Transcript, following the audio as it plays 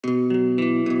These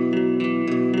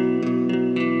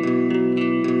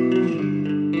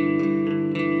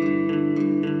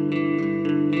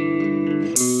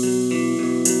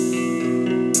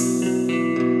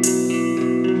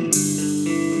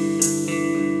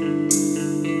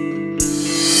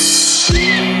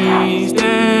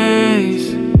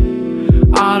days,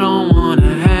 I don't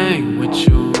wanna hang with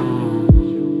you.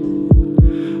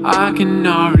 I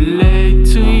cannot relate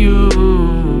to you.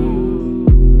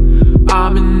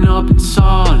 I've been up in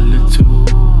solitude.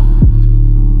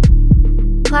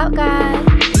 Clout God.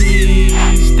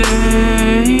 These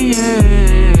days,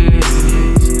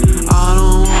 I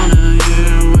don't wanna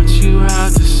hear what you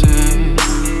have to say.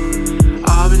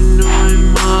 I've been doing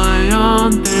my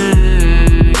own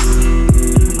thing.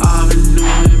 I've been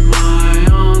doing my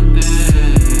own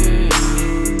thing.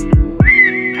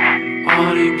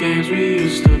 All the games we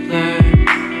used to play,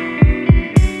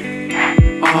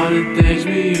 all the things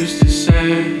we used to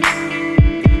say.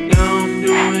 Now I'm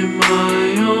doing my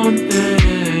own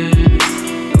thing.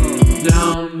 Now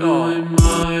I'm doing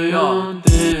my own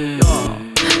thing.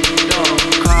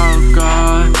 Cloud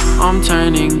God, I'm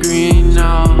turning green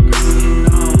now.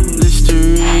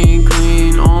 Listerine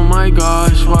clean, oh my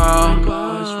gosh, wow.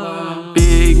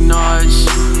 Big nuts,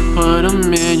 put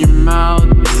them in your mouth.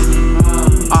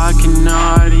 I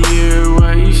cannot hear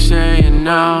what you're saying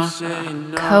now.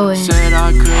 Cohen. Said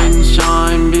I couldn't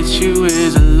shine, bitch, you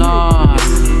is a lie.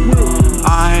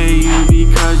 I hate you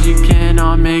because you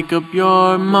cannot make up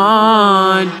your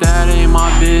mind. That ain't my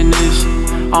business,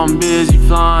 I'm busy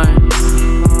flying.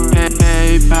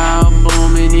 PayPal,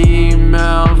 booming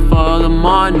email for the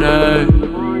money.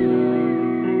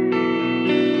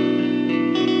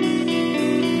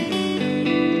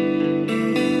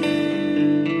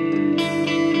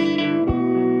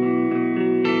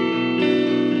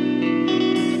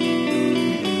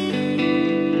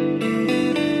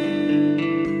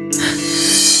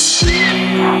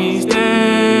 These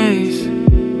days,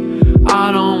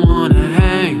 I don't wanna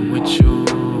hang with you.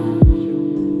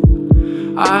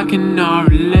 I cannot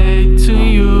relate to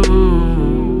you.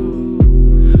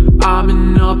 I've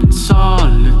been up in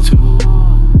solitude.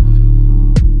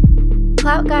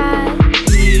 Clout God.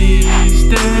 These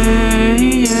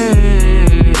days,